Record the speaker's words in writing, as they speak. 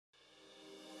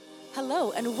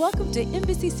Hello, and welcome to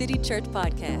Embassy City Church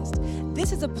Podcast.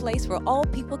 This is a place where all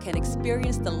people can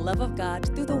experience the love of God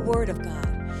through the Word of God.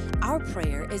 Our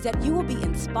prayer is that you will be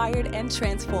inspired and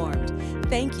transformed.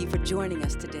 Thank you for joining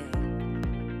us today.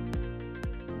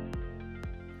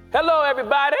 Hello,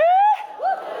 everybody.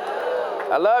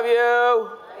 I love you.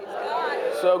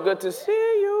 So good to see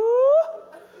you.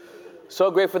 So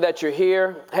grateful that you're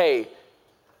here. Hey,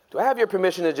 do I have your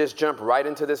permission to just jump right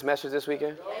into this message this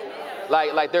weekend?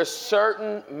 Like there's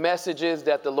certain messages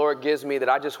that the Lord gives me that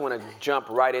I just want to jump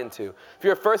right into. If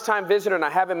you're a first-time visitor and I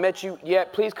haven't met you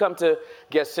yet, please come to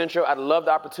Guest Central. I'd love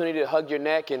the opportunity to hug your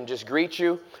neck and just greet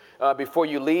you before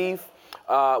you leave.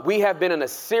 We have been in a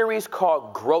series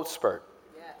called Growth Spurt.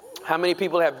 How many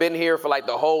people have been here for like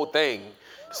the whole thing?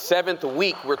 7th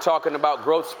week, we're talking about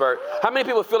Growth Spurt. How many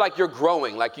people feel like you're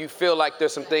growing? Like you feel like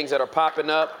there's some things that are popping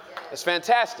up? It's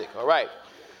fantastic. All right.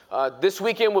 This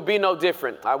weekend will be no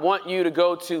different. I want you to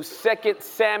go to 2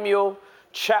 Samuel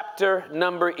chapter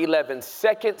number 11.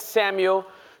 2 Samuel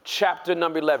chapter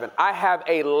number 11. I have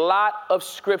a lot of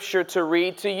scripture to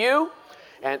read to you,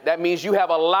 and that means you have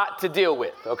a lot to deal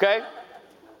with, okay?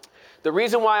 The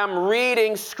reason why I'm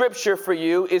reading scripture for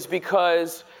you is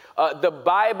because the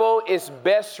Bible is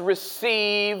best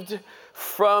received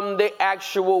from the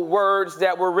actual words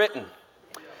that were written.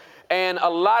 And a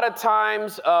lot of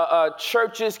times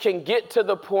churches can get to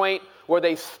the point where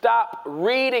they stop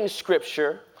reading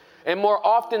scripture and more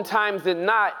oftentimes than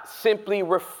not simply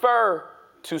refer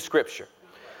to scripture.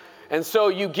 And so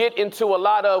you get into a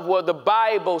lot of, well, the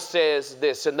Bible says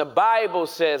this and the Bible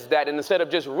says that. And instead of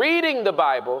just reading the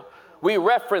Bible, we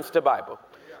reference the Bible.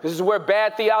 This is where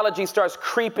bad theology starts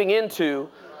creeping into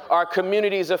our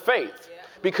communities of faith.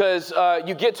 Because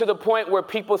you get to the point where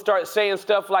people start saying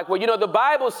stuff like, well, you know, the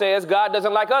Bible says God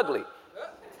doesn't like ugly.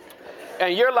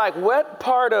 And you're like, what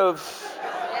part of,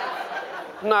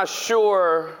 I'm not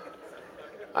sure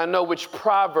I know which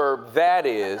proverb that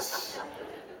is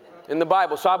in the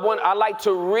Bible. So I like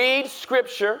to read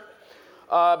scripture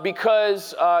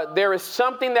because there is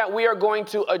something that we are going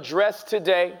to address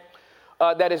today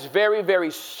that is very, very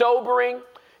sobering.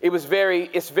 It's very,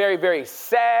 very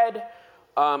sad.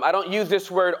 I don't use this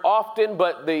word often,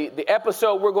 but the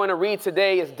episode we're going to read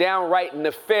today is downright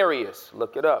nefarious.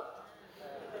 Look it up.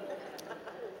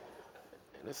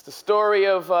 And it's the story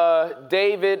of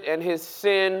David and his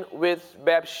sin with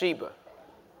Bathsheba.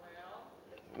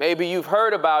 Maybe you've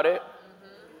heard about it,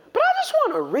 but I just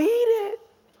want to read it.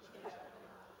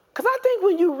 Because I think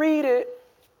when you read it,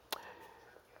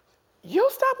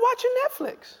 you'll stop watching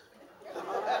Netflix.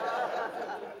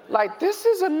 Like, this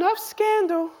is enough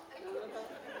scandal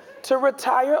to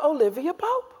retire Olivia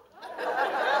Pope.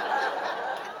 I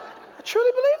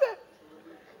truly believe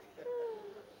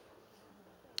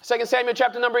that. 2 Samuel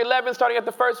chapter number 11, starting at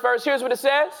the first verse. Here's what it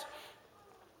says.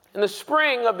 In the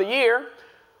spring of the year,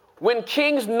 when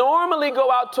kings normally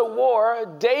go out to war,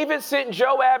 David sent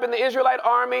Joab and the Israelite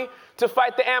army to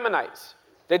fight the Ammonites.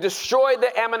 They destroyed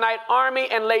the Ammonite army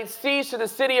and laid siege to the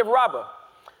city of Rabbah.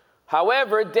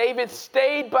 However, David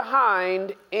stayed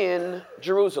behind in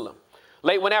Jerusalem.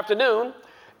 Late one afternoon,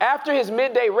 after his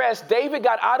midday rest, David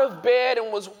got out of bed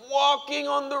and was walking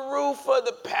on the roof of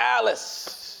the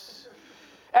palace.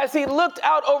 As he looked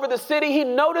out over the city, he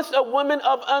noticed a woman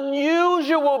of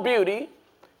unusual beauty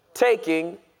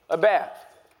taking a bath.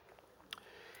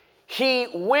 He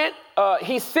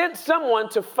sent someone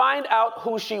to find out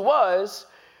who she was,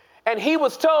 and he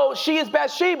was told she is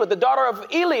Bathsheba, the daughter of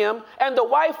Eliam and the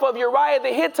wife of Uriah the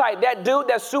Hittite, that dude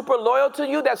that's super loyal to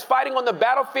you, that's fighting on the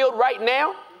battlefield right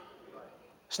now.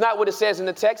 It's not what it says in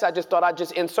the text. I just thought I'd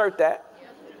just insert that.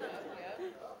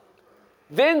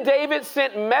 Then David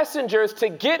sent messengers to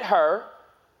get her,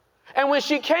 and when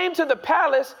she came to the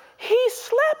palace, he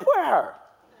slept with her.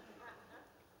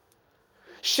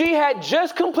 She had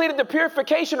just completed the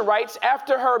purification rites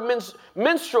after her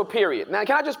menstrual period. Now,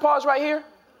 can I just pause right here?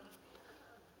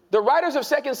 The writers of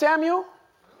 2 Samuel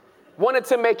wanted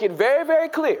to make it very, very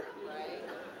clear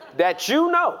that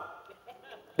you know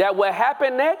that what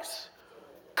happened next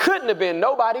couldn't have been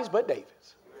nobody's but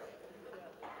David's.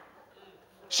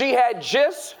 She had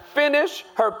just finished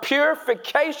her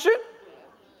purification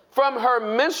from her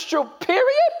menstrual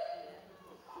period.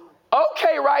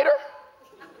 Okay, writer.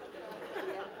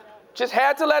 Just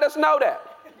had to let us know that.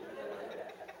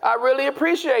 I really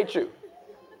appreciate you.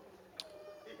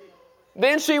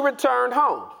 Then she returned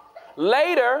home.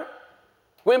 Later,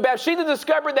 when Bathsheba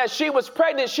discovered that she was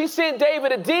pregnant, she sent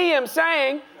David a DM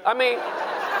saying, it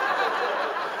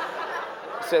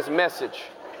says message.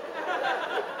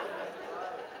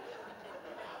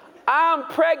 I'm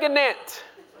pregnant.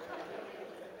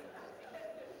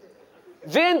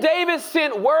 Then David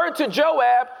sent word to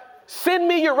Joab, send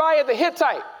me Uriah the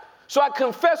Hittite. So I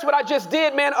confess what I just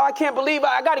did, man. Oh, I can't believe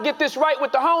I got to get this right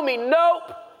with the homie.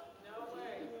 Nope.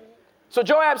 So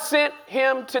Joab sent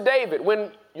him to David.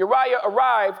 When Uriah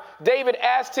arrived, David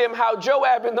asked him how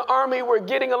Joab and the army were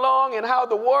getting along and how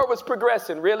the war was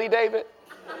progressing. Really, David?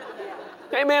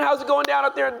 Hey, man, how's it going down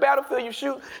out there in the battlefield?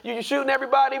 You shooting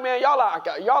everybody, man? Y'all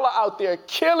are out there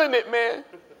killing it, man.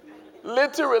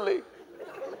 Literally.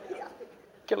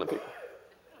 Killing people.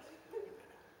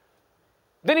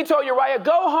 Then he told Uriah,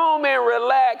 go home and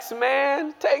relax,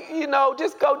 man.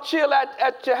 Just go chill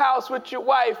at your house with your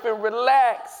wife and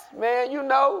relax, man.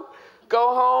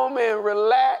 Go home and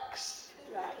relax.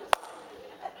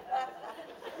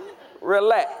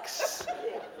 Relax.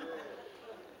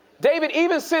 David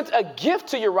even sent a gift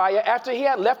to Uriah after he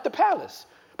had left the palace.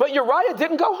 But Uriah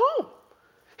didn't go home.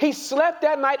 He slept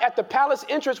that night at the palace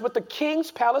entrance with the king's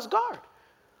palace guard.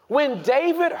 When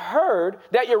David heard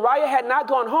that Uriah had not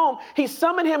gone home, he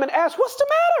summoned him and asked, what's the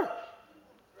matter?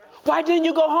 Why didn't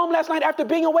you go home last night after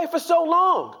being away for so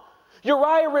long?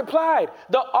 Uriah replied,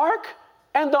 the ark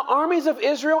and the armies of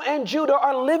Israel and Judah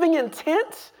are living in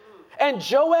tents, and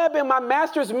Joab and my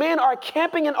master's men are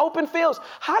camping in open fields.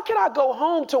 How can I go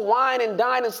home to wine and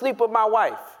dine and sleep with my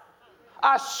wife?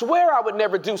 I swear I would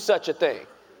never do such a thing.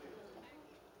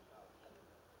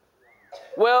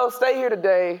 Well, stay here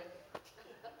today,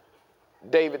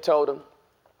 David told him,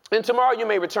 and tomorrow you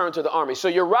may return to the army. So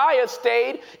Uriah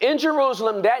stayed in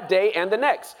Jerusalem that day and the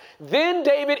next. Then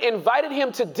David invited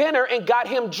him to dinner and got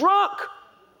him drunk.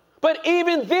 But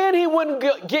even then he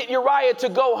wouldn't get Uriah to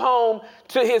go home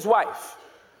to his wife.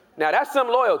 Now that's some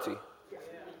loyalty.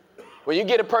 When you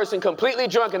get a person completely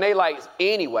drunk and they like,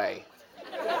 anyway,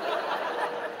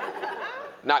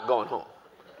 not going home.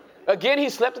 Again, he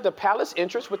slept at the palace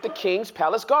entrance with the king's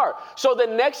palace guard. So the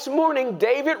next morning,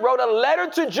 David wrote a letter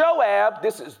to Joab,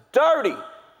 this is dirty,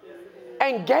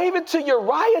 and gave it to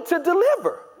Uriah to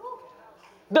deliver.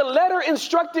 The letter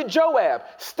instructed Joab,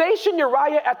 station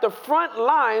Uriah at the front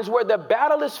lines where the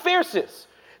battle is fiercest.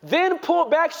 Then pull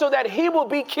back so that he will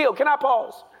be killed. Can I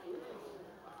pause?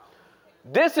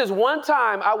 This is one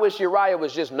time I wish Uriah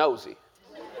was just nosy.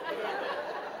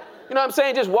 You know what I'm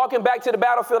saying? Just walking back to the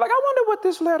battlefield like, I wonder what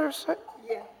this letter said.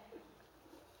 Yeah.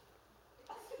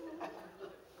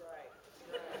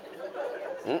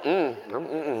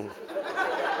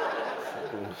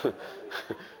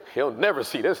 He'll never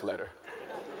see this letter.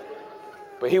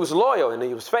 But he was loyal and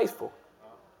he was faithful.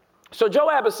 So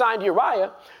Joab assigned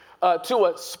Uriah to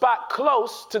a spot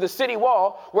close to the city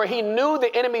wall where he knew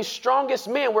the enemy's strongest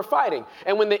men were fighting.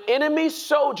 And when the enemy's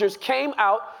soldiers came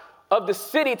out of the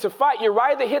city to fight,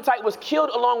 Uriah the Hittite was killed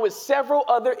along with several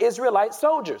other Israelite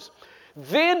soldiers.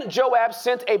 Then Joab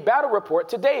sent a battle report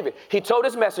to David. He told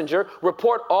his messenger,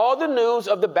 report all the news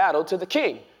of the battle to the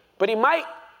king. But he might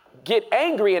get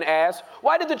angry and ask,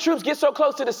 why did the troops get so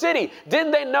close to the city?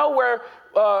 Didn't they know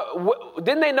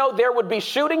there would be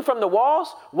shooting from the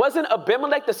walls? Wasn't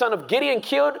Abimelech, the son of Gideon,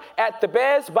 killed at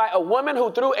Thebez by a woman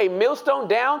who threw a millstone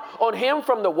down on him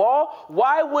from the wall?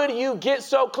 Why would you get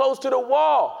so close to the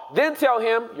wall? Then tell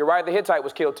him Uriah the Hittite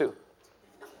was killed too.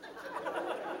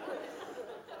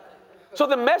 So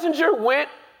the messenger went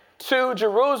to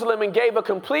Jerusalem and gave a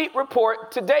complete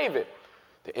report to David.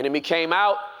 The enemy came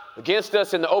out against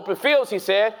us in the open fields, he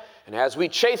said, and as we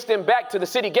chased them back to the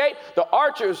city gate, the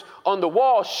archers on the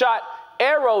wall shot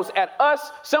arrows at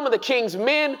us. Some of the king's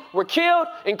men were killed,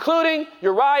 including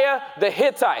Uriah the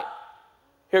Hittite.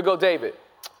 Here go David.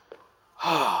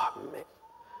 Oh, man.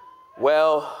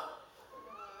 Well,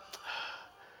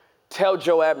 tell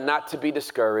Joab not to be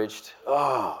discouraged.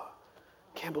 Oh,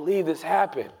 can't believe this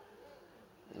happened.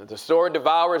 The sword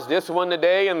devours this one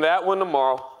today and that one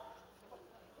tomorrow.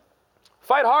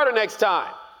 Fight harder next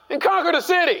time and conquer the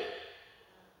city.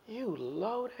 You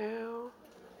low down,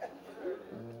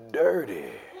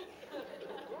 dirty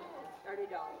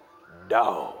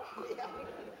dog.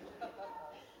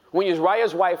 When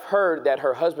Uriah's wife heard that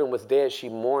her husband was dead, she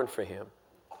mourned for him.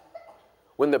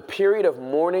 When the period of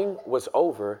mourning was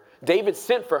over, David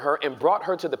sent for her and brought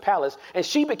her to the palace, and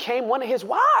she became one of his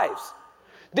wives.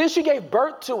 Then she gave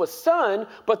birth to a son,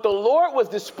 but the Lord was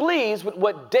displeased with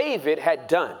what David had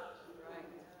done.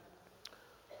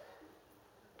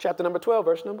 Chapter number 12,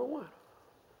 verse number 1.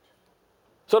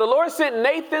 So the Lord sent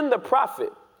Nathan the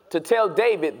prophet to tell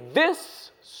David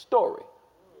this story.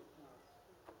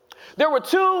 There were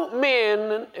two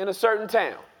men in a certain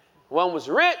town. One was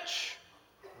rich,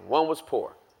 one was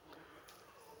poor.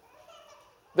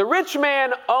 The rich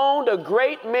man owned a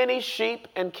great many sheep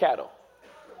and cattle.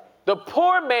 The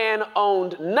poor man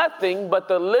owned nothing but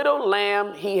the little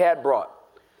lamb he had brought.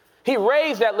 He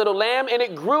raised that little lamb, and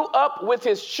it grew up with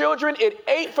his children. It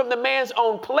ate from the man's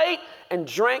own plate and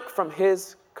drank from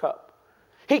his cup.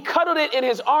 He cuddled it in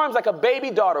his arms like a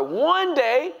baby daughter. One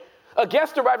day, a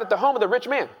guest arrived at the home of the rich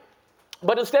man.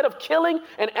 But instead of killing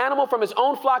an animal from his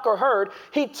own flock or herd,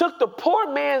 he took the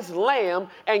poor man's lamb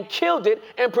and killed it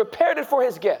and prepared it for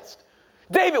his guest.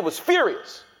 David was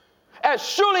furious. As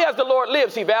surely as the Lord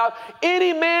lives, he vowed,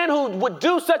 any man who would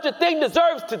do such a thing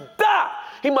deserves to die.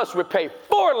 He must repay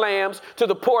 4 lambs to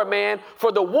the poor man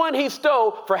for the one he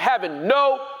stole for having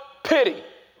no pity.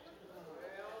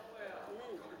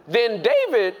 Then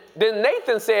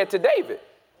Nathan said to David,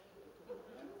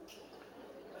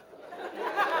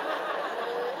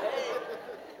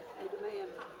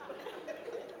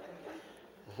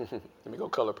 let me go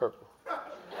color purple.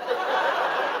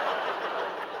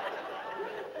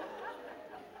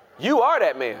 You are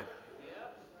that man.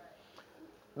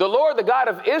 The Lord, the God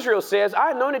of Israel says,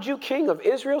 I anointed you king of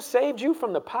Israel, saved you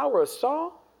from the power of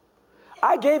Saul.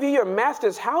 I gave you your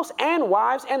master's house and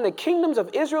wives and the kingdoms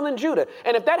of Israel and Judah.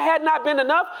 And if that had not been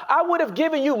enough, I would have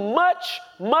given you much,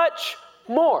 much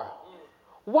more.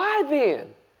 Why then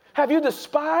have you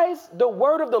despised the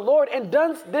word of the Lord and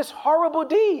done this horrible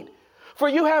deed? For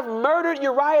you have murdered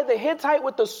Uriah the Hittite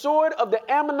with the sword of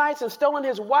the Ammonites and stolen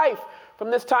his wife. From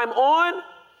this time on,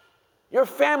 your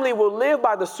family will live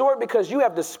by the sword because you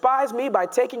have despised me by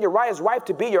taking Uriah's wife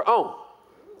to be your own.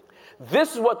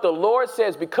 This is what the Lord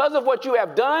says. Because of what you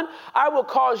have done, I will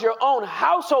cause your own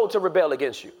household to rebel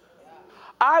against you.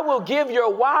 I will give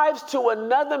your wives to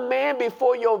another man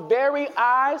before your very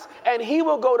eyes, and he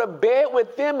will go to bed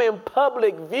with them in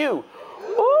public view.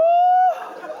 Ooh!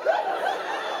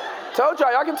 Told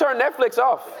y'all can turn Netflix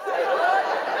off.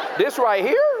 This right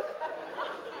here?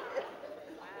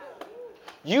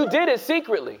 You did it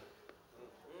secretly.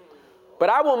 But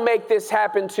I will make this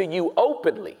happen to you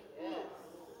openly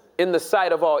in the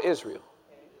sight of all Israel.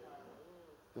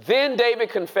 Then David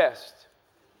confessed,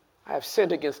 I have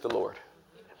sinned against the Lord.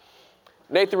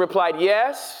 Nathan replied,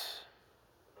 yes,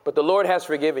 but the Lord has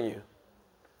forgiven you,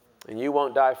 and you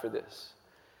won't die for this.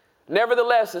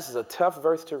 Nevertheless, this is a tough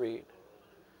verse to read.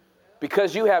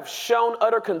 Because you have shown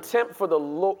utter contempt for the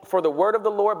word of the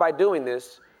Lord by doing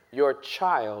this, your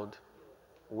child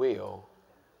will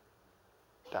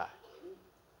die.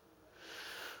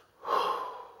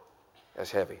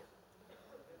 That's heavy.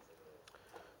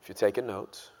 If you're taking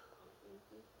notes,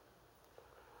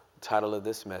 the title of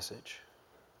this message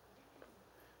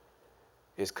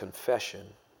is Confession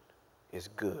is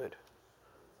Good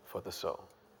for the Soul.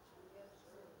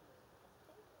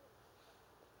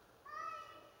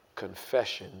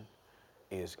 Confession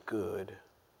is good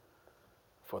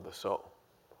for the soul.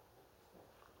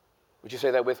 Would you say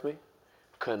that with me?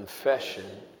 Confession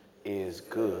is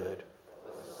good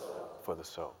for the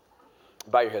soul.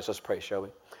 Bow your heads, let's pray, shall we?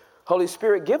 Holy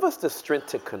Spirit, give us the strength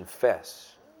to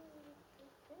confess.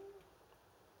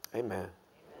 Amen.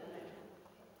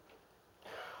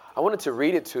 I wanted to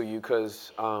read it to you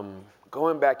because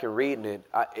going back and reading it,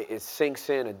 it sinks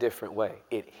in a different way.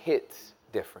 It hits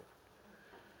different.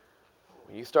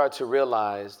 When you start to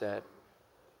realize that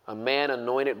a man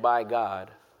anointed by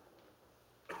God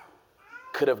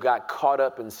could have got caught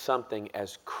up in something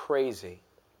as crazy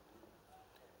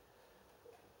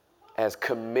as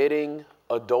committing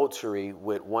adultery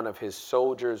with one of his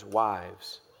soldiers'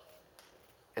 wives,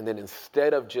 and then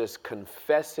instead of just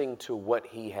confessing to what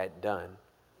he had done,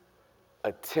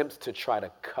 attempts to try to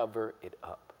cover it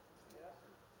up.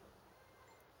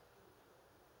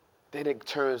 Then it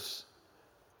turns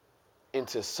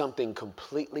into something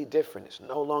completely different. It's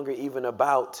no longer even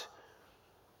about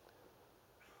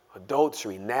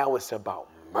adultery. Now it's about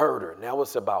murder. Now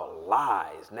it's about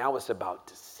lies. Now it's about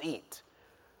deceit.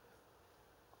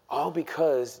 All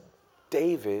because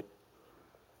David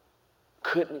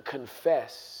couldn't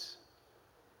confess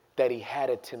that he had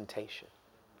a temptation.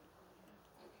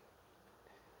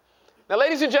 Now,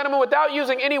 ladies and gentlemen, without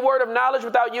using any word of knowledge,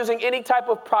 without using any type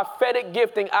of prophetic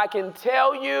gifting, I can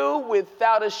tell you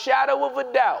without a shadow of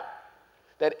a doubt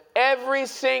that every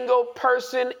single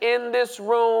person in this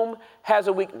room has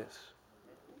a weakness.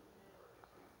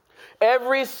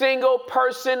 Every single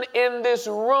person in this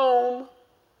room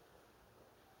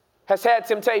has had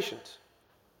temptations.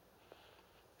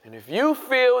 And if you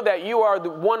feel that you are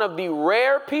one of the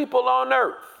rare people on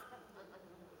earth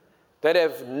that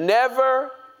have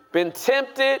never been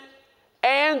tempted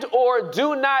and or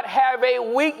do not have a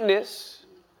weakness,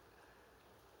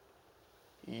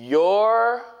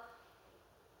 your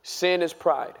sin is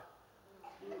pride.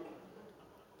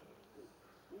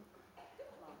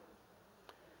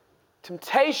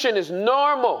 Temptation is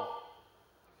normal.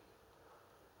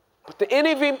 The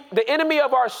enemy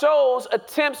of our souls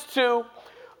attempts to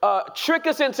trick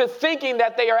us into thinking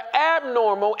that they are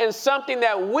abnormal and something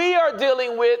that we are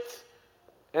dealing with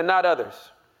and not others.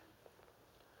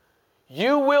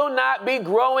 You will not be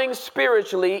growing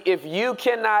spiritually if you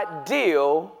cannot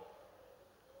deal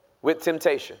with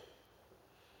temptation.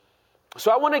 So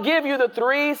I want to give you the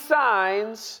 3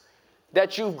 signs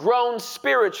that you've grown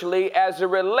spiritually as it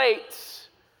relates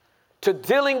to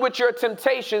dealing with your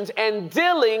temptations and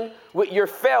dealing with your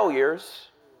failures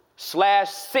 /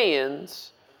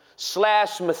 sins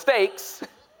 / mistakes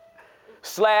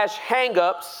 /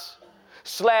 hang-ups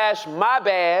 / my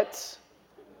bads,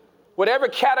 whatever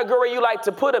category you like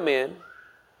to put them in.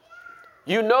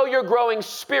 You know you're growing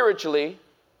spiritually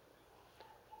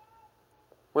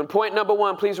when point number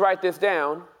 1, please write this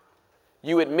down,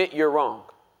 you admit you're wrong.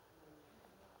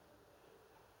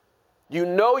 You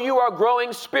know you are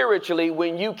growing spiritually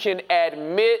when you can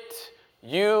admit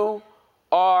you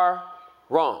are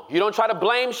wrong. You don't try to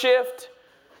blame shift.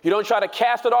 You don't try to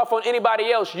cast it off on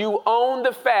anybody else. You own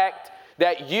the fact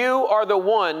that you are the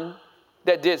one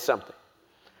that did something.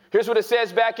 Here's what it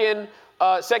says back in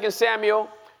 2 Samuel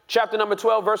chapter number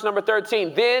 12, verse number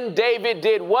 13. Then David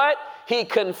did what? He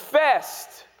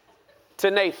confessed to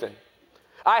Nathan.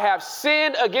 I have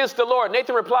sinned against the Lord.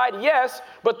 Nathan replied, yes,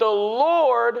 but the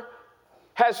Lord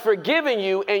has forgiven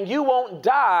you and you won't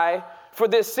die for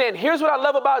this sin. Here's what I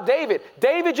love about David.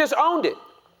 David just owned it.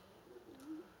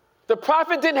 The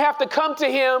prophet didn't have to come to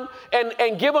him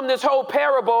and give him this whole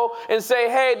parable and say,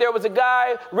 hey, there was a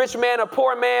guy, rich man, a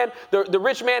poor man. The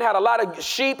rich man had a lot of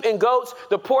sheep and goats.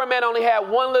 The poor man only had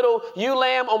one little ewe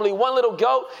lamb, only one little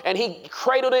goat, and he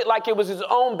cradled it like it was his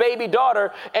own baby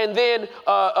daughter. And then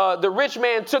the rich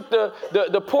man took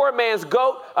the poor man's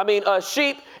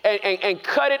sheep and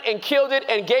cut it and killed it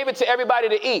and gave it to everybody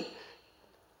to eat.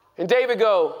 And David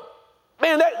go,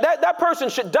 man, that person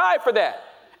should die for that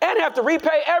and have to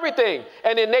repay everything.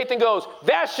 And then Nathan goes,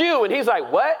 that's you. And he's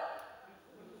like, what?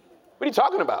 What are you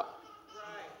talking about?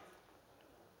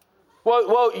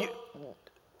 Well,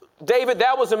 David,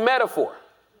 that was a metaphor.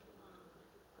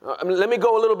 Let me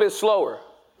go a little bit slower.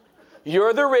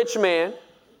 You're the rich man.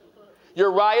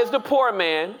 Uriah's the poor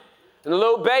man. And the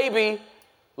little baby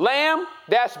lamb,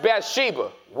 that's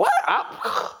Bathsheba. What?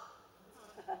 I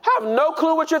have no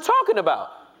clue what you're talking about.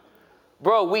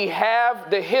 Bro, we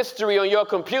have the history on your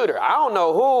computer. I don't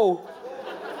know who.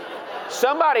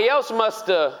 Somebody else must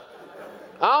have.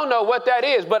 I don't know what that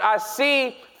is, but I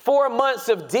see 4 months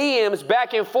of DMs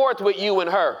back and forth with you and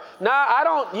her. Nah, I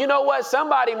don't. You know what?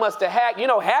 Somebody must have hacked. You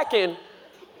know, hacking,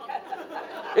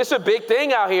 it's a big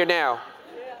thing out here now.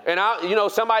 And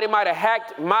somebody might have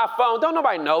hacked my phone. Don't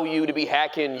nobody know you to be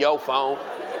hacking your phone.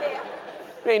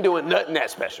 You ain't doing nothing that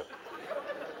special.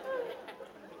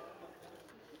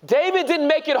 David didn't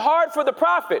make it hard for the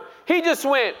prophet. He just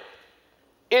went,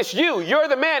 it's you. You're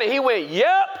the man. And he went,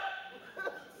 yep.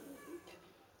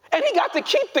 And he got to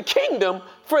keep the kingdom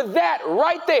for that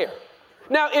right there.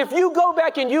 Now, if you go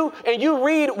back and you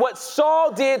read what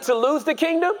Saul did to lose the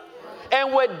kingdom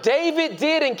and what David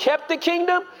did and kept the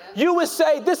kingdom, you would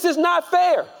say this is not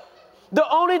fair. The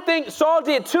only thing, Saul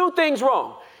did 2 things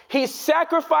wrong. He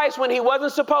sacrificed when he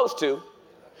wasn't supposed to,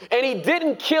 and he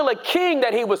didn't kill a king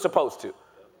that he was supposed to.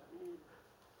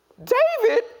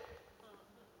 David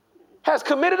has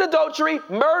committed adultery,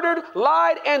 murdered,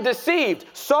 lied, and deceived.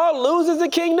 Saul loses the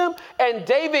kingdom, and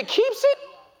David keeps it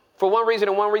for one reason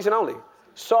and one reason only.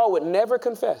 Saul would never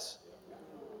confess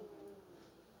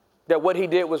that what he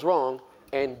did was wrong,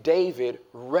 and David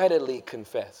readily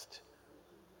confessed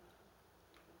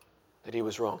that he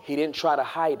was wrong. He didn't try to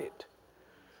hide it.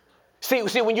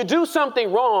 See, when you do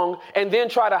something wrong and then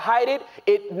try to hide it,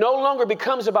 it no longer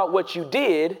becomes about what you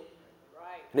did,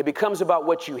 and it becomes about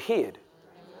what you hid.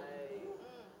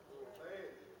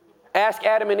 Ask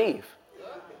Adam and Eve.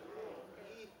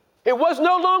 It was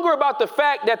no longer about the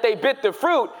fact that they bit the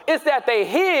fruit. It's that they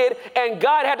hid and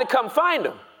God had to come find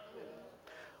them.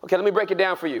 Okay, let me break it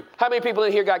down for you. How many people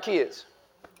in here got kids?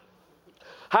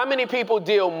 How many people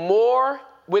deal more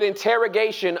with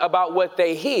interrogation about what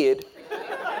they hid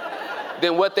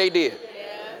than what they did?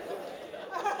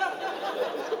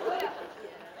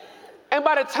 And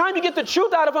by the time you get the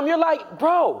truth out of them, you're like,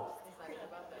 bro,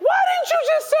 why didn't you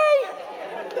just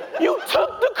say you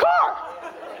took the car?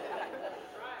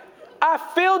 I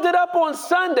filled it up on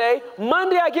Sunday.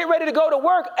 Monday, I get ready to go to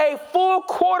work. A full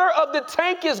quarter of the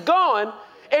tank is gone.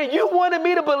 And you wanted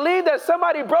me to believe that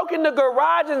somebody broke in the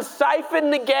garage and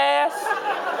siphoned the gas?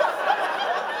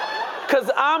 Because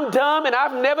I'm dumb and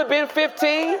I've never been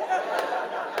 15?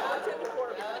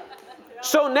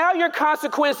 So now your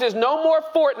consequence is no more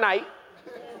Fortnite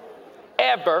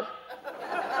ever.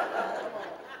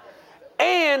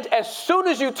 And as soon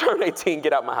as you turn 18,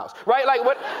 get out my house, right? Like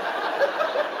what?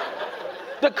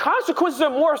 The consequences are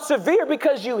more severe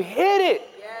because you hid it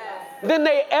than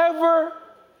they ever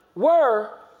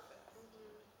were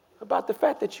about the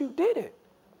fact that you did it.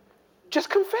 Just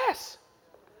confess.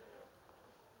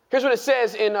 Here's what it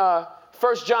says in 1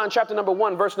 John chapter number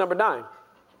 1, verse number 9.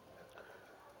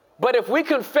 But if we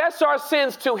confess our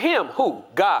sins to him, who?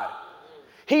 God.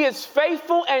 He is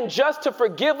faithful and just to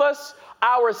forgive us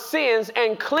our sins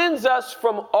and cleanse us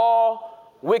from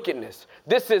all wickedness.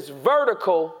 This is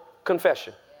vertical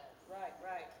confession. Right.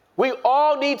 We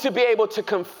all need to be able to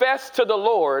confess to the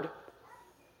Lord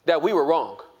that we were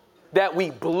wrong, that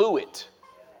we blew it.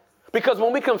 Because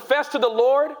when we confess to the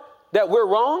Lord that we're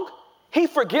wrong, he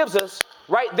forgives us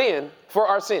right then for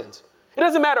our sins. It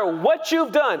doesn't matter what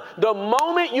you've done. The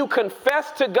moment you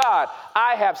confess to God,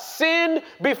 I have sinned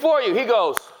before you, he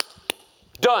goes,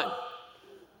 done.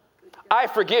 I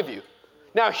forgive you.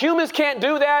 Now, humans can't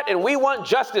do that, and we want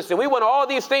justice, and we want all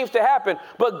these things to happen.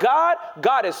 But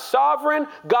God is sovereign.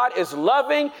 God is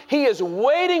loving. He is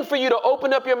waiting for you to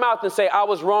open up your mouth and say, I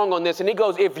was wrong on this. And he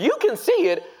goes, if you can see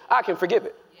it, I can forgive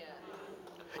it.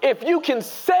 Yeah. If you can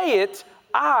say it,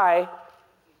 I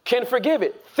can forgive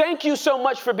it. Thank you so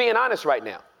much for being honest right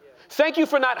now. Thank you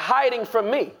for not hiding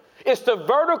from me. It's the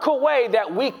vertical way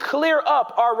that we clear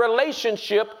up our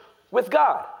relationship with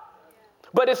God.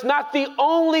 But it's not the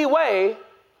only way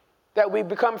that we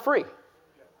become free.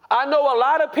 I know a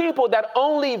lot of people that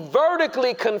only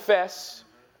vertically confess,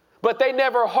 but they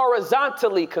never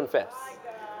horizontally confess.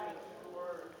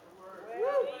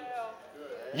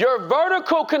 Your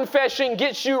vertical confession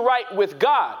gets you right with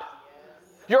God.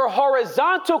 Your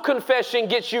horizontal confession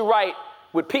gets you right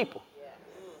with people.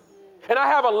 And I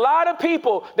have a lot of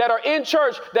people that are in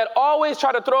church that always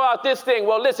try to throw out this thing.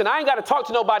 Well, listen, I ain't got to talk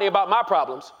to nobody about my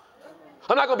problems.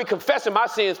 I'm not going to be confessing my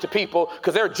sins to people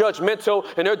because they're judgmental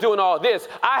and they're doing all this.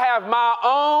 I have my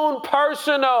own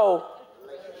personal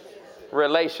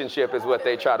relationship is what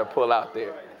they try to pull out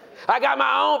there. I got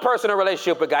my own personal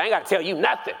relationship with God. I ain't got to tell you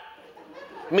nothing.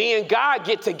 Me and God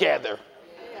get together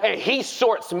and he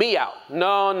sorts me out.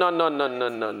 No.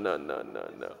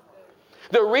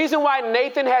 The reason why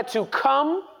Nathan had to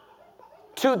come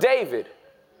to David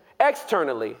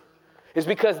externally is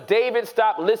because David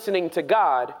stopped listening to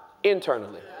God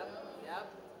internally.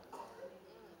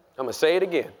 I'm going to say it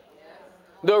again.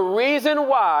 The reason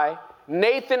why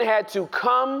Nathan had to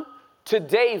come to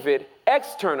David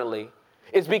externally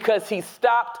is because he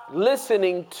stopped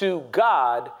listening to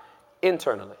God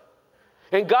internally.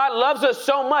 And God loves us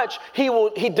so much,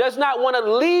 he does not want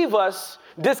to leave us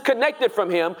disconnected from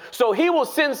him. So he will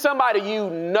send somebody you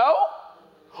know,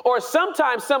 or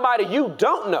sometimes somebody you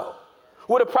don't know,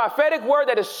 with a prophetic word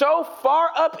that is so far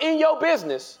up in your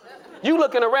business, you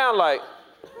looking around like,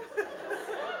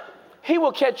 he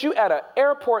will catch you at an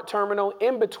airport terminal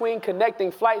in between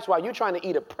connecting flights while you're trying to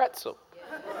eat a pretzel.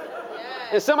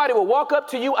 And somebody will walk up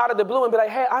to you out of the blue and be like,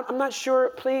 hey, I'm not sure,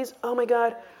 please. Oh my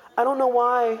God, I don't know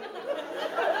why.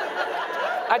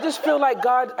 I just feel like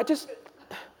God, I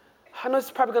know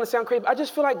it's probably going to sound crazy, but I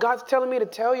just feel like God's telling me to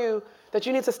tell you that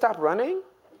you need to stop running.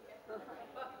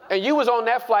 And you was on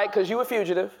that flight because you were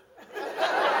fugitive.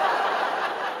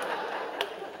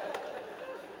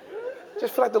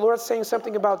 Just feel like the Lord's saying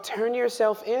something about turn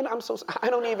yourself in. I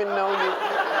don't even know you.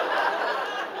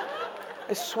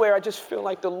 I swear, I just feel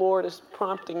like the Lord is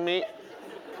prompting me.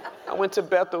 I went to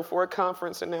Bethel for a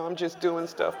conference and now I'm just doing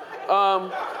stuff.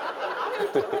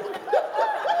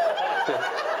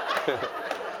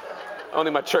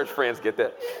 Only my church friends get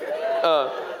that.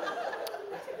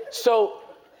 So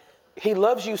he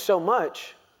loves you so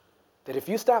much that if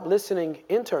you stop listening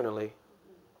internally,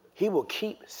 he will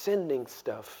keep sending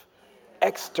stuff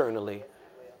externally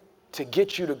to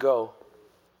get you to go,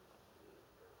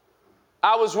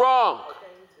 I was wrong.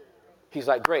 He's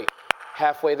like, great,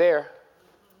 halfway there,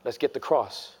 let's get the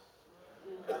cross.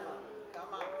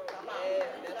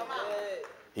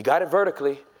 You got it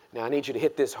vertically, now I need you to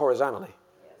hit this horizontally.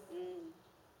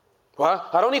 Well,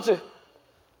 I don't need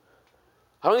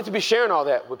to be sharing all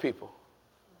that with people.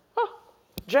 Oh,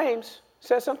 James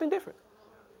says something different.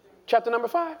 Chapter number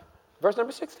 5, verse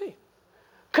number 16.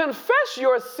 Confess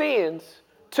your sins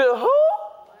to who?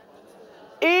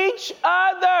 Each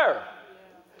other.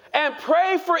 And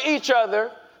pray for each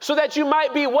other so that you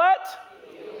might be what?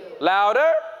 Healed.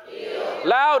 Louder. Healed.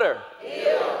 Louder.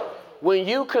 Healed. When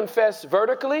you confess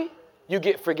vertically, you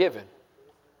get forgiven.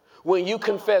 When you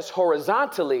confess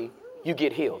horizontally, you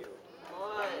get healed.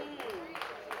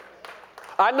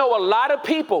 I know a lot of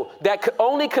people that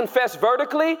only confess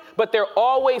vertically, but they're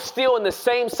always still in the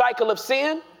same cycle of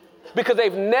sin because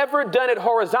they've never done it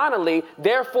horizontally.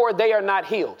 Therefore, they are not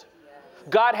healed.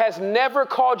 God has never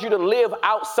called you to live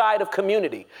outside of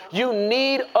community. You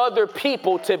need other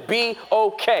people to be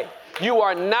okay. You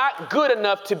are not good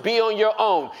enough to be on your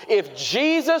own. If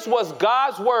Jesus was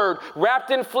God's word wrapped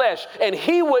in flesh and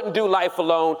he wouldn't do life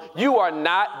alone, you are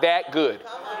not that good.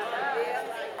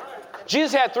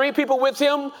 Jesus had 3 people with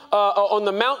him on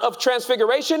the Mount of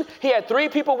Transfiguration. He had 3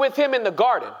 people with him in the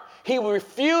garden. He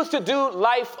refused to do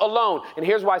life alone. And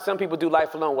here's why some people do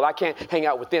life alone. Well, I can't hang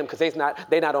out with them because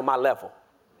they're not on my level.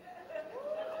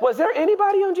 Was there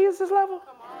anybody on Jesus' level?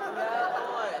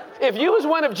 If you was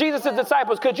one of Jesus'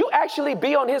 disciples, could you actually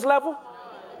be on his level?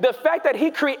 The fact that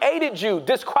he created you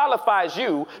disqualifies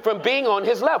you from being on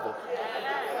his level.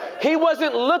 He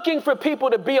wasn't looking for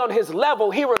people to be on his level.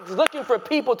 He was looking for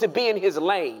people to be in his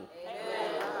lane.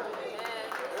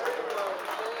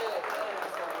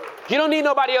 You don't need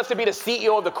nobody else to be the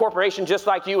CEO of the corporation just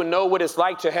like you and know what it's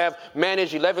like to have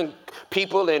managed 11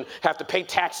 people and have to pay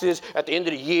taxes at the end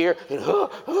of the year. And,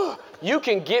 you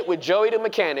can get with Joey the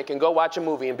mechanic and go watch a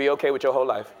movie and be okay with your whole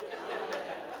life.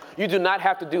 You do not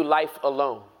have to do life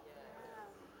alone.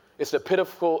 It's a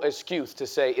pitiful excuse to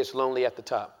say it's lonely at the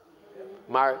top.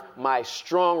 My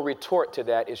strong retort to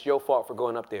that is your fault for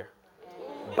going up there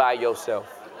by yourself.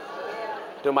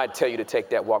 Nobody tell you to take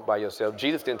that walk by yourself.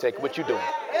 Jesus didn't take it. What you doing?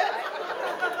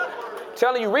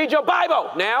 Telling you, read your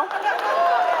Bible now.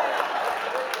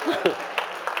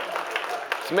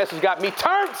 This message got me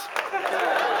turned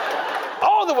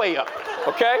all the way up,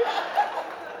 okay?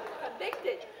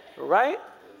 Addicted. Right?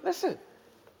 Listen,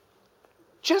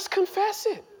 just confess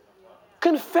it.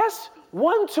 Confess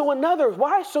one to another.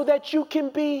 Why? So that you can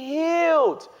be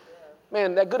healed.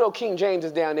 Man, that good old King James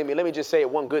is down in me. Let me just say it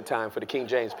one good time for the King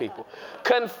James people.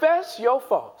 Confess your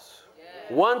faults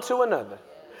one to another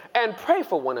and pray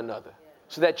for one another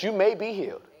so that you may be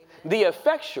healed. The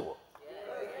effectual,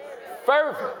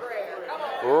 fervent,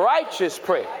 righteous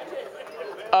prayer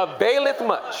availeth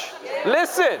much.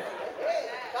 Listen,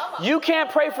 you can't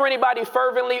pray for anybody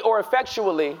fervently or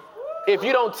effectually if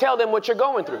you don't tell them what you're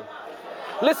going through.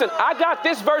 Listen, I got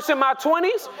this verse in my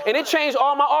 20s and it changed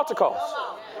all my altar calls.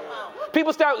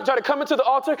 People try to come into the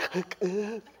altar.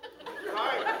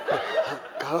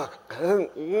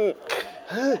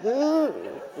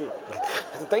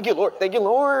 Thank you, Lord. Thank you,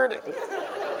 Lord.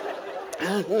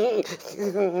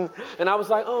 And I was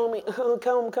like,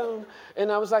 come.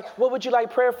 And I was like, what would you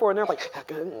like prayer for? And they're like,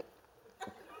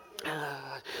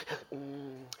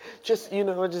 just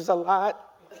a lot.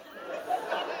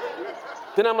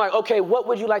 Then I'm like, okay, what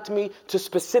would you like me to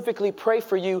specifically pray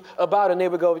for you about? And they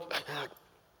would go,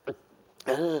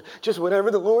 just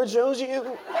whatever the Lord shows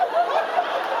you.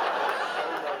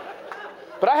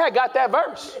 But I had got that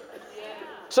verse.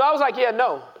 So I was like, yeah,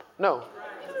 no.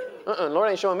 Lord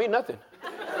ain't showing me nothing.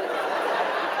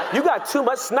 You got too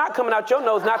much snot coming out your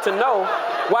nose not to know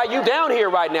why you down here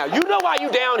right now. You know why you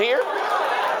down here.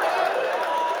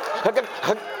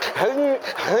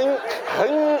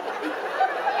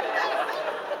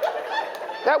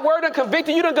 That word done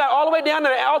convicted you, done got all the way down to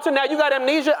the altar. Now you got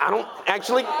amnesia. I don't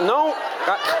actually know.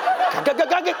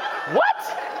 What?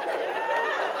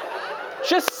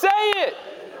 Just say it.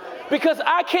 Because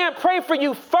I can't pray for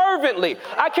you fervently.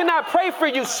 I cannot pray for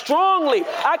you strongly.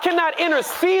 I cannot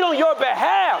intercede on your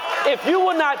behalf if you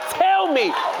will not tell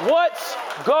me what's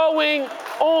going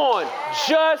on.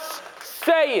 Just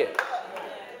say it.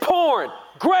 Porn,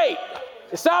 great.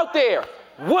 It's out there.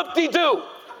 Whoop-de-doo.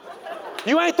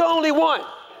 You ain't the only one.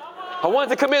 I wanted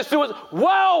to commit suicide.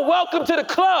 Well, welcome to the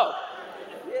club.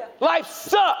 Life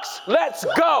sucks. Let's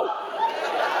go.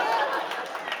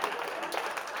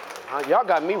 Y'all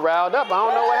got me riled up. I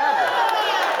don't know what happened.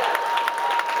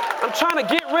 I'm trying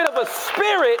to get rid of a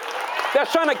spirit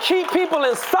that's trying to keep people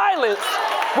in silence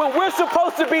when we're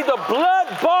supposed to be the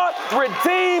blood-bought,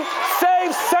 redeemed,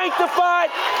 saved, sanctified,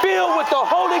 filled with the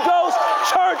Holy Ghost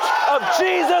Church of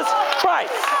Jesus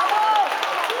Christ.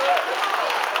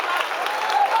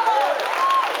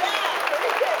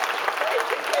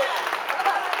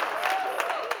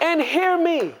 And hear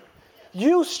me,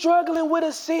 you struggling with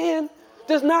a sin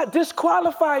does not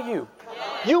disqualify you.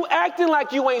 You acting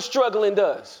like you ain't struggling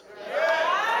does.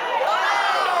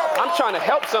 I'm trying to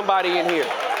help somebody in here.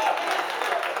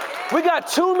 We got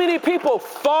too many people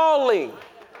falling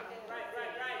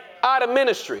out of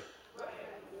ministry,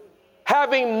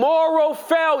 having moral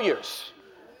failures,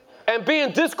 and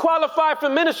being disqualified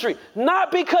from ministry,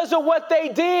 not because of what they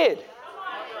did,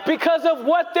 because of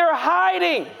what they're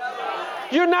hiding.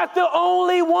 You're not the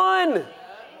only one.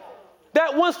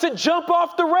 that wants to jump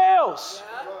off the rails.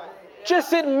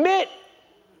 Just admit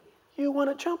you want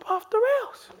to jump off the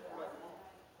rails.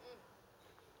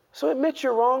 So admit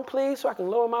you're wrong, please, so I can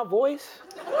lower my voice.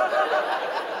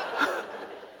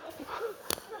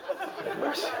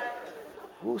 Mercy.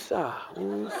 Woosah,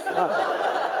 woosah.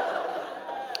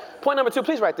 Point number 2,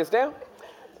 please write this down.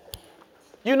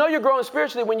 You know you're growing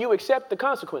spiritually when you accept the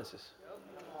consequences.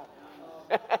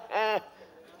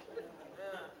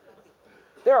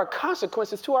 There are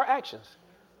consequences to our actions.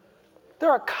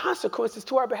 There are consequences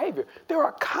to our behavior. There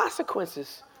are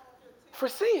consequences for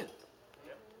sin.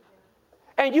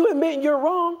 And you admitting you're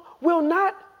wrong will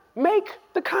not make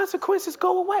the consequences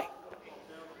go away.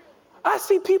 I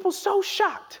see people so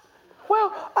shocked.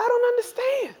 Well, I don't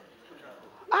understand.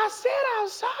 I said I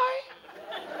was sorry.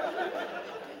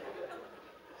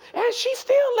 And she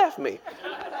still left me.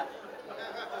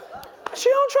 She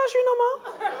don't trust you no more.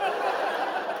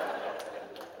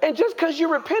 And just because you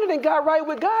repented and got right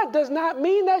with God does not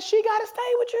mean that she got to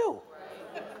stay with you.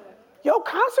 Your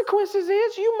consequences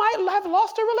is you might have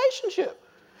lost a relationship.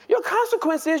 Your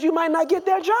consequence is you might not get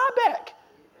that job back.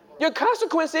 Your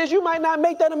consequence is you might not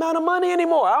make that amount of money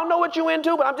anymore. I don't know what you're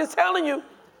into, but I'm just telling you.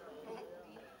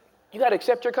 You got to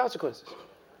accept your consequences.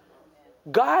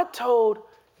 God told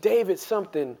David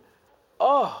something,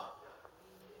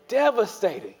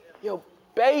 devastating. Your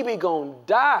baby gonna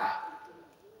die.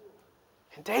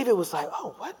 And David was like,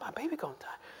 oh, what? My baby gonna die?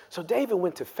 So David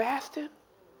went to fasting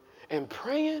and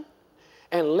praying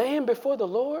and laying before the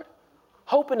Lord,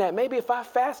 hoping that maybe if I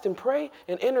fast and pray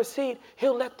and intercede,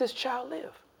 he'll let this child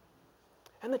live.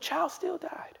 And the child still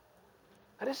died.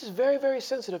 Now this is very, very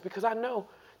sensitive because I know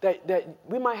that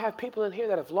we might have people in here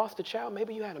that have lost a child.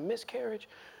 Maybe you had a miscarriage.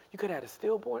 You could have had a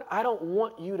stillborn. I don't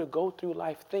want you to go through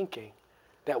life thinking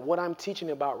that what I'm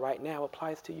teaching about right now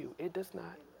applies to you. It does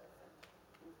not.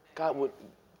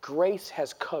 Grace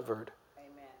has covered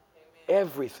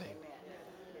everything.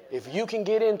 If you can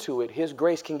get into it, his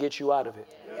grace can get you out of it.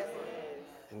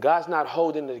 And God's not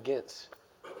holding it against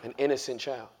an innocent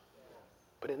child.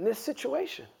 But in this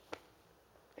situation,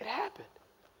 it happened.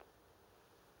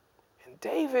 And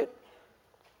David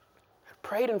had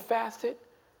prayed and fasted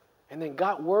and then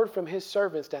got word from his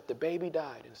servants that the baby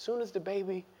died. And as soon as the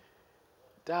baby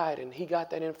died and he got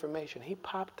that information, he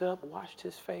popped up, washed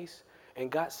his face, and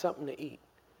got something to eat.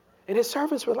 And his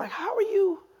servants were like, how are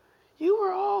you? You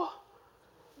were all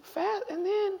fat, and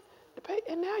then,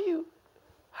 and now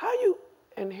how you?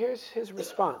 And here's his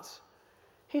response.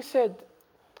 He said,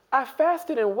 I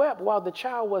fasted and wept while the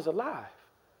child was alive.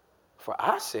 For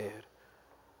I said,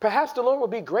 perhaps the Lord will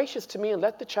be gracious to me and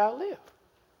let the child live.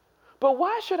 But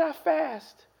why should I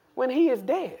fast when he is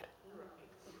dead?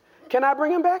 Can I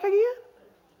bring him back again?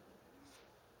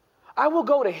 I will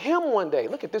go to him one day.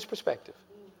 Look at this perspective.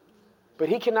 But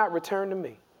he cannot return to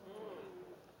me.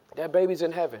 That baby's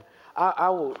in heaven. I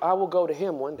will go to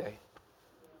him one day.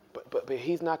 But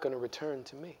he's not going to return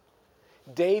to me.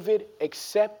 David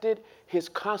accepted his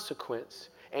consequence,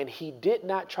 and he did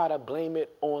not try to blame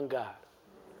it on God.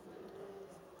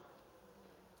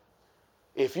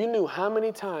 If you knew how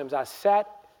many times I sat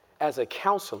as a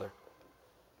counselor,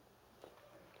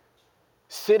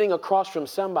 sitting across from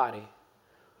somebody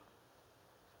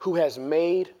who has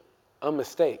made a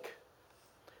mistake,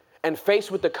 and faced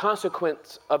with the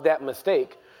consequence of that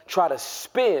mistake, try to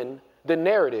spin the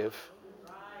narrative.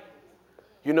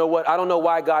 You know what? I don't know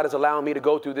why God is allowing me to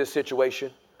go through this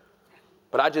situation,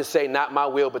 but I just say, not my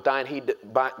will, but thine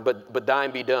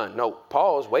be done. No,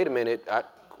 pause. Wait a minute.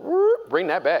 Bring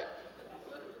that back.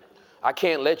 I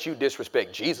can't let you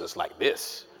disrespect Jesus like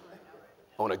this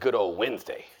on a good old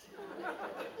Wednesday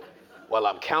while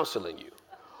I'm counseling you.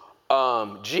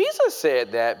 Jesus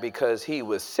said that because he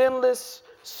was sinless,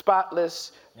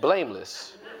 spotless,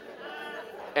 blameless.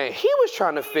 And he was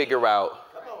trying to figure out,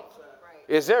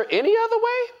 is there any other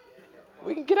way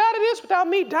we can get out of this without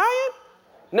me dying?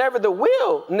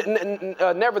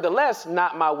 Nevertheless,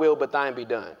 not my will, but thine be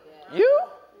done. You?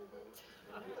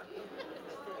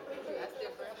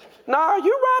 Nah,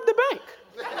 you robbed the bank.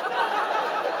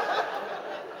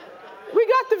 We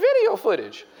got the video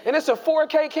footage, and it's a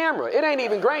 4K camera. It ain't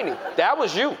even grainy. That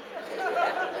was you.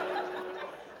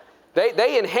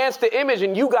 They enhanced the image,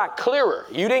 and you got clearer.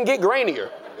 You didn't get grainier.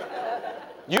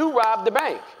 You robbed the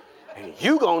bank, and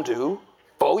you gonna do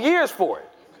 4 years for it.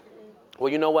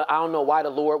 Well, you know what? I don't know why the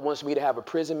Lord wants me to have a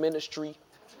prison ministry.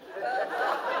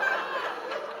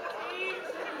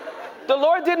 The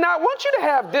Lord did not want you to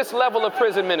have this level of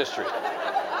prison ministry.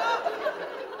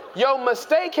 Your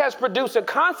mistake has produced a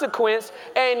consequence,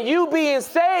 and you being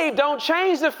saved don't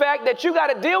change the fact that you got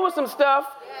to deal with some stuff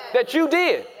that you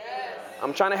did.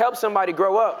 I'm trying to help somebody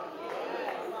grow up.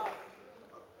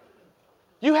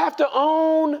 You have to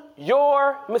own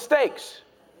your mistakes.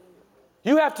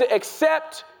 You have to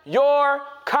accept your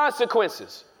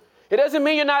consequences. It doesn't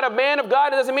mean you're not a man of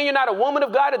God. It doesn't mean you're not a woman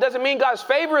of God. It doesn't mean God's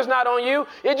favor is not on you.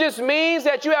 It just means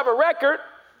that you have a record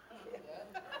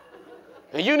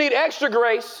and you need extra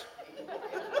grace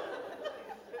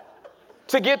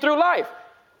to get through life.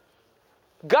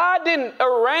 God didn't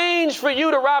arrange for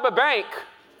you to rob a bank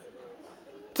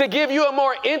to give you a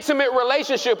more intimate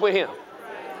relationship with him.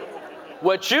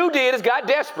 What you did is got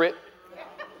desperate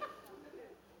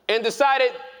and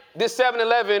decided this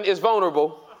 7-Eleven is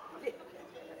vulnerable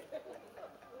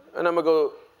and I'm going to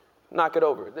go knock it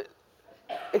over.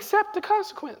 Accept the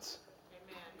consequence.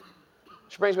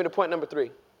 Which brings me to point number 3.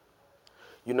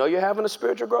 You know you're having a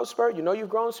spiritual growth spurt. You know you've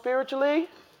grown spiritually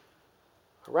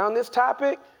around this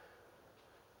topic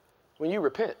when you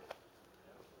repent.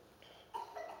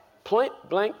 Point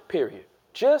blank period.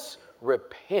 Just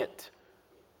repent.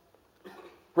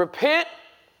 Repent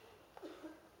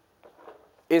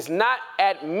is not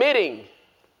admitting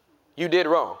you did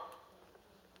wrong.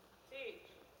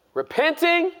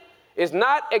 Repenting is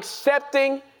not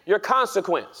accepting your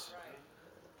consequence.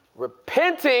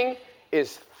 Repenting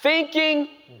is thinking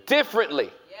differently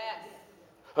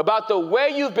about the way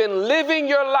you've been living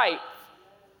your life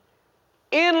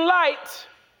in light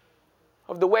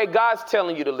of the way God's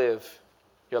telling you to live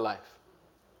your life.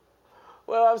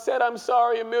 Well, I've said I'm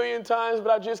sorry a million times,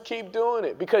 but I just keep doing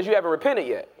it because you haven't repented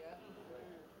yet.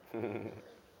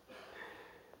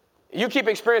 You keep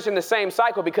experiencing the same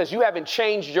cycle because you haven't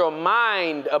changed your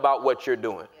mind about what you're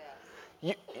doing.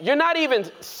 You're not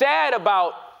even sad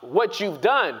about what you've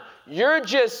done. You're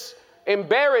just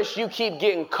embarrassed you keep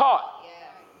getting caught.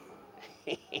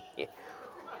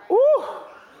 Woo.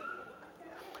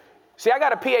 See, I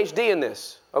got a PhD in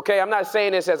this, okay? I'm not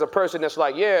saying this as a person that's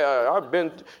like, you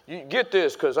get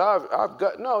this because I've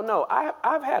got, no.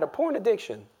 I've had a porn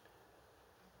addiction.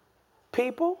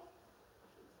 People,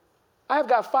 I've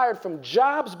got fired from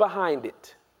jobs behind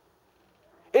it.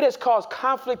 It has caused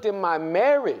conflict in my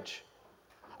marriage.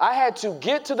 I had to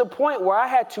get to the point where I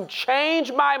had to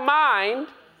change my mind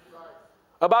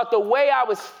about the way I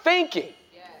was thinking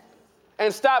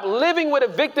and stop living with a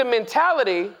victim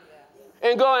mentality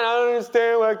and going, I don't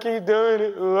understand why I keep doing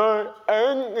it, Lord.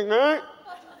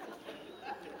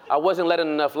 I wasn't letting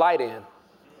enough light in.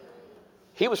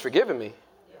 He was forgiving me,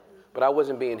 but I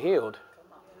wasn't being healed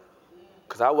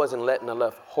because I wasn't letting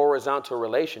enough horizontal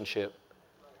relationship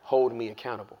hold me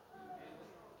accountable.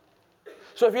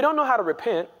 So if you don't know how to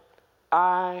repent,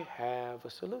 I have a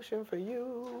solution for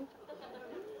you.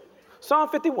 Psalm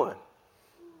 51.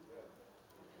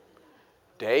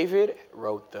 David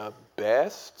wrote the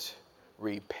best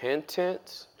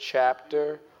repentance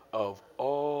chapter of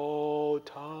all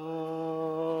time.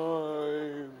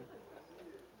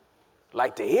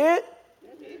 Like to hear it?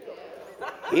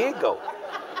 Here you go.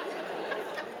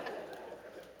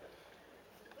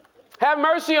 Have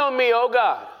mercy on me, O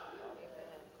God,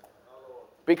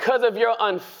 because of your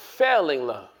unfailing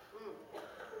love.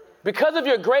 Because of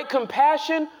your great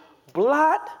compassion,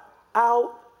 blot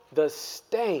out the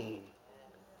stain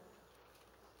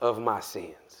of my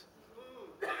sins.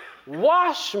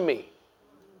 Wash me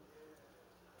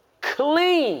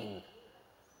clean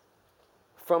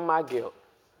from my guilt.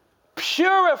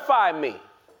 Purify me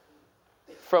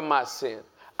from my sin.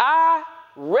 I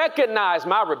recognize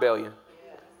my rebellion.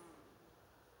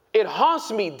 It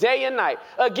haunts me day and night.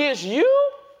 Against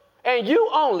you and you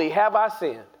only have I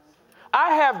sinned.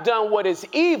 I have done what is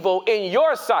evil in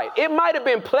your sight. It might have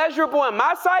been pleasurable in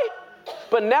my sight,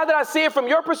 but now that I see it from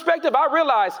your perspective, I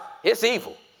realize it's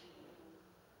evil.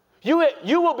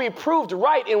 You will be proved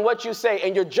right in what you say,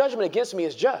 and your judgment against me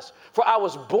is just. For I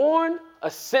was born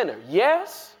a sinner.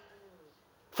 Yes,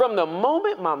 from the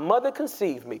moment my mother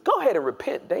conceived me. Go ahead and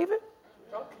repent, David.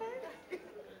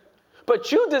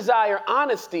 But you desire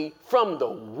honesty from the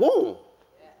womb,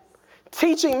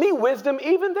 teaching me wisdom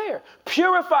even there.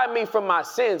 Purify me from my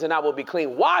sins, and I will be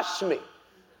clean. Wash me,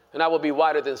 and I will be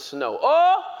whiter than snow.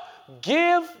 Oh,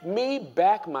 give me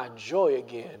back my joy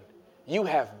again. You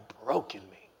have broken me.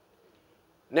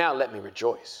 Now let me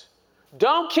rejoice.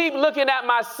 Don't keep looking at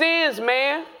my sins,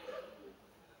 man.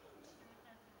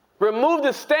 Remove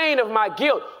the stain of my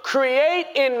guilt. Create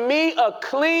in me a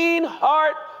clean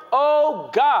heart, oh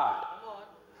God.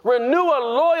 Renew a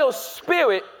loyal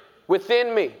spirit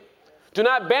within me. Do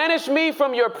not banish me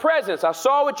from your presence. I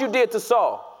saw what you did to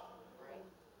Saul.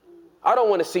 I don't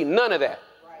want to see none of that.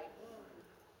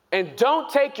 And don't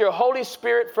take your Holy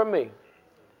Spirit from me.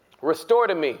 Restore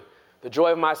to me the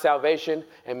joy of my salvation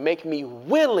and make me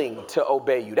willing to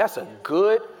obey you. That's a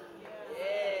good.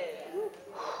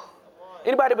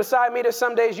 Anybody beside me that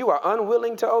some days you are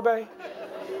unwilling to obey?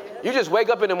 You just wake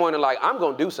up in the morning like, I'm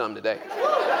going to do something today.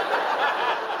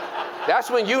 That's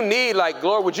when you need, like,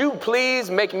 Lord, would you please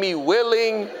make me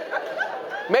willing?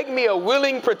 Make me a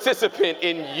willing participant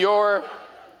in your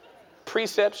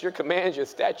precepts, your commands, your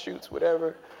statutes,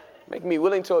 whatever. Make me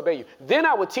willing to obey you. Then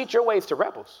I will teach your ways to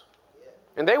rebels,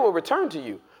 and they will return to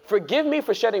you. Forgive me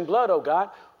for shedding blood, O God,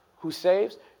 who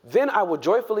saves. Then I will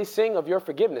joyfully sing of your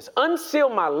forgiveness. Unseal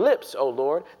my lips, O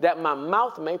Lord, that my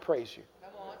mouth may praise you.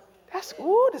 That's,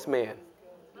 this man.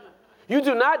 You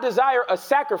do not desire a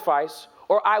sacrifice,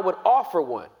 or I would offer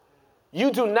one.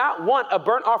 You do not want a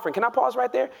burnt offering. Can I pause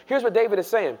right there? Here's what David is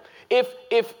saying.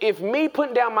 If me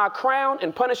putting down my crown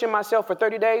and punishing myself for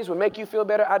 30 days would make you feel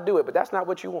better, I'd do it. But that's not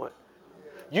what you want.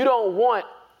 You don't want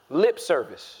lip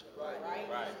service.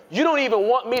 You don't even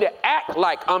want me to act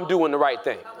like I'm doing the right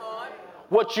thing.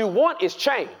 What you want is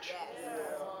change.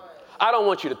 I don't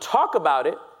want you to talk about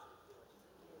it.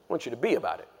 I want you to be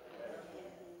about it.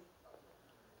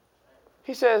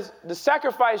 He says, the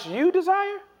sacrifice you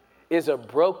desire is a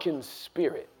broken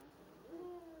spirit.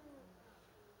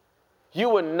 You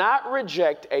will not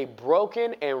reject a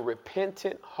broken and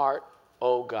repentant heart,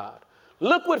 O God.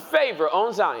 Look with favor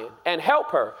on Zion and help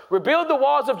her. Rebuild the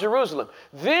walls of Jerusalem.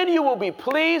 Then you will be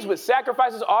pleased with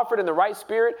sacrifices offered in the right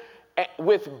spirit,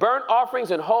 with burnt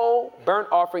offerings and whole burnt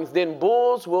offerings. Then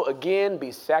bulls will again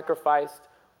be sacrificed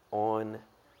on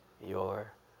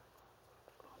your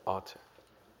altar.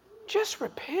 Just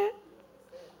repent.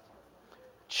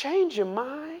 Change your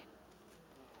mind.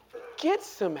 Get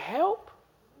some help.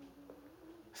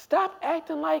 Stop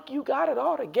acting like you got it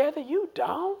all together. You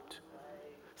don't.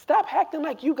 Stop acting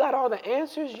like you got all the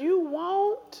answers. You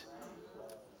won't.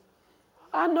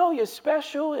 I know you're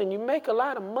special and you make a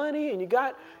lot of money and you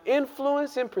got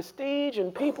influence and prestige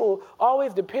and people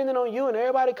always depending on you and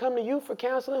everybody come to you for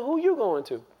counseling. Who you going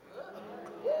to?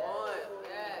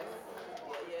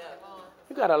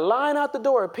 You got to line out the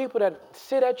door of people that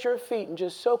sit at your feet and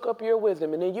just soak up your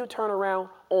wisdom, and then you turn around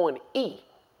on E.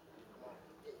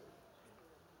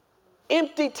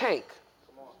 Empty tank.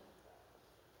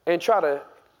 And try to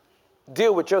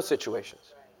deal with your situations.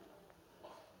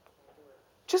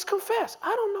 Just confess.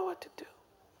 I don't know what to do.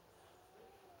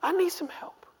 I need some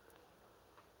help.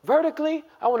 Vertically,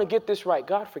 I want to get this right.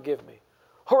 God, forgive me.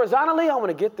 Horizontally, I want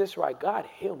to get this right. God,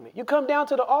 heal me. You come down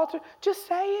to the altar, just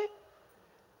say it.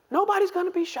 Nobody's going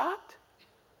to be shocked.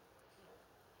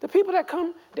 The people that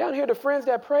come down here, the friends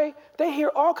that pray, they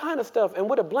hear all kind of stuff. And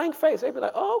with a blank face, they be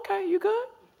like, oh, okay, you good?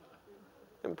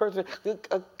 And the person,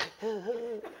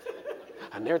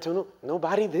 I never told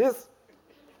nobody this.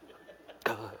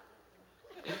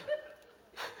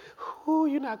 Ooh,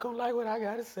 you're not going to like what I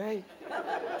got to say.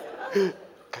 I'm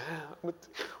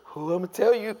going to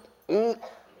tell you.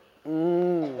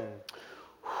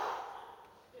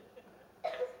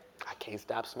 I can't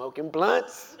stop smoking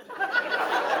blunts.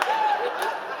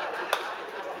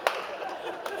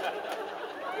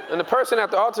 And the person at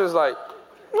the altar is like,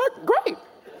 great.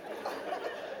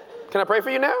 Can I pray for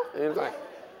you now? And he's like,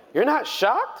 you're not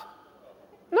shocked?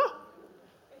 No.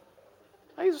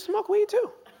 I used to smoke weed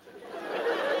too.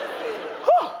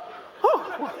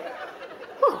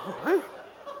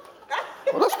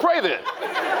 Well, let's pray then.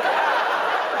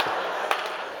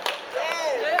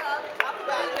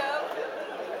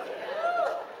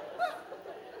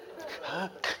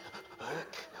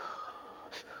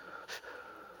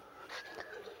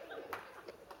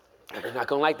 You're not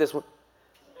going to like this one.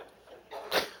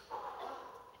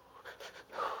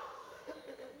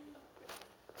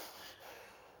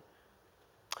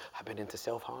 I've been into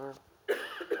self-harm. And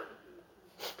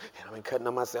I've been cutting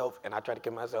on myself, and I try to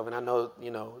kill myself, and I know,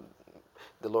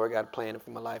 the Lord got a plan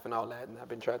for my life and all that, and I've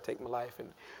been trying to take my life, and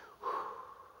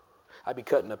I be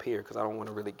cutting up here because I don't want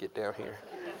to really get down here.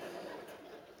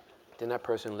 Then that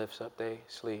person lifts up their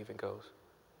sleeve and goes,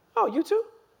 oh, you too?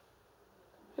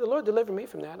 The Lord delivered me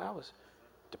from that. I was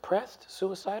depressed,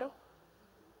 suicidal.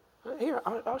 Here,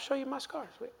 I'll show you my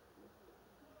scars. Wait.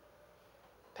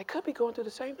 They could be going through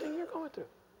the same thing you're going through.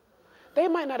 They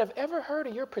might not have ever heard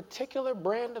of your particular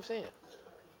brand of sin.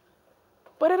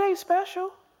 But it ain't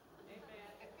special.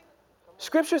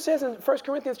 Scripture says in 1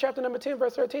 Corinthians chapter number 10,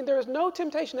 verse 13, there is no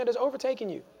temptation that has overtaken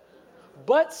you,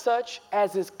 but such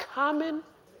as is common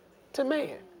to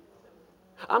man.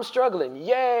 I'm struggling.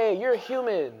 Yay, you're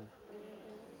human.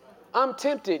 I'm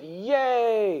tempted.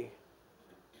 Yay.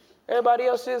 Everybody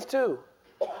else is too.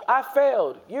 I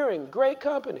failed. You're in great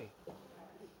company.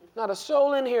 Not a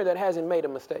soul in here that hasn't made a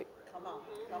mistake. Come on.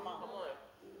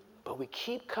 But we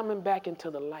keep coming back into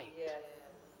the light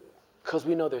because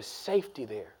we know there's safety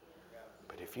there.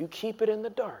 But if you keep it in the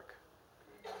dark,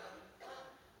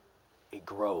 it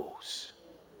grows.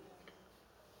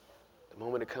 The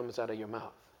moment it comes out of your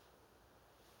mouth,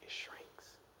 it shrinks.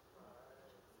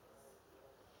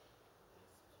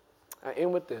 I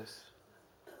end with this.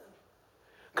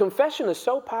 Confession is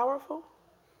so powerful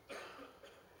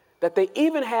that they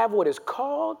even have what is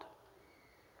called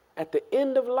at the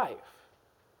end of life,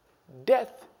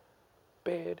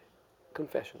 deathbed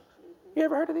confessionals. You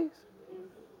ever heard of these?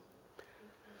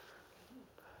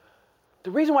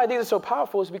 The reason why these are so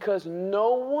powerful is because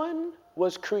no one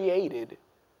was created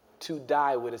to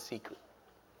die with a secret.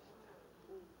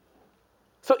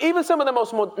 So even some of the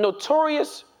most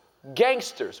notorious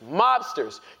gangsters,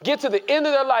 mobsters, get to the end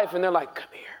of their life and they're like, come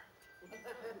here,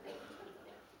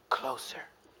 closer.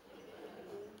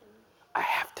 I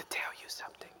have to tell you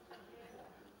something.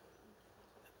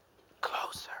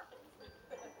 Closer.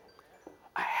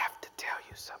 I have to tell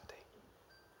you something.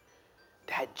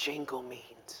 That jingle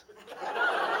means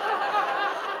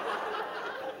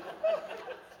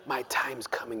my time's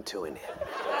coming to an end.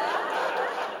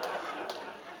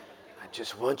 I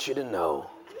just want you to know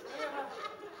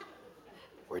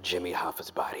where Jimmy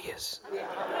Hoffa's body is.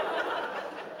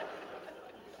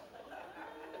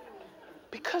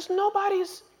 Because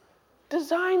nobody's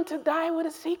designed to die with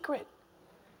a secret.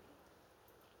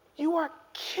 You are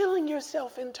killing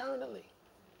yourself internally,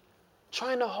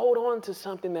 trying to hold on to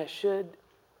something that should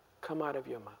come out of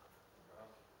your mouth.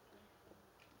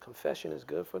 Confession is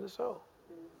good for the soul.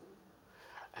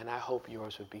 And I hope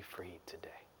yours would be freed today.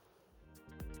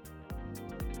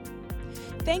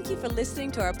 Thank you for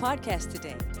listening to our podcast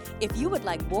today. If you would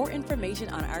like more information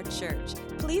on our church,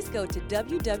 please go to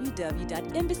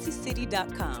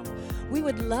www.embassycity.com. We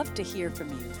would love to hear from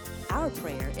you. Our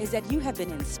prayer is that you have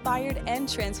been inspired and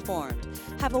transformed.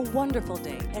 Have a wonderful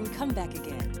day and come back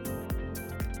again.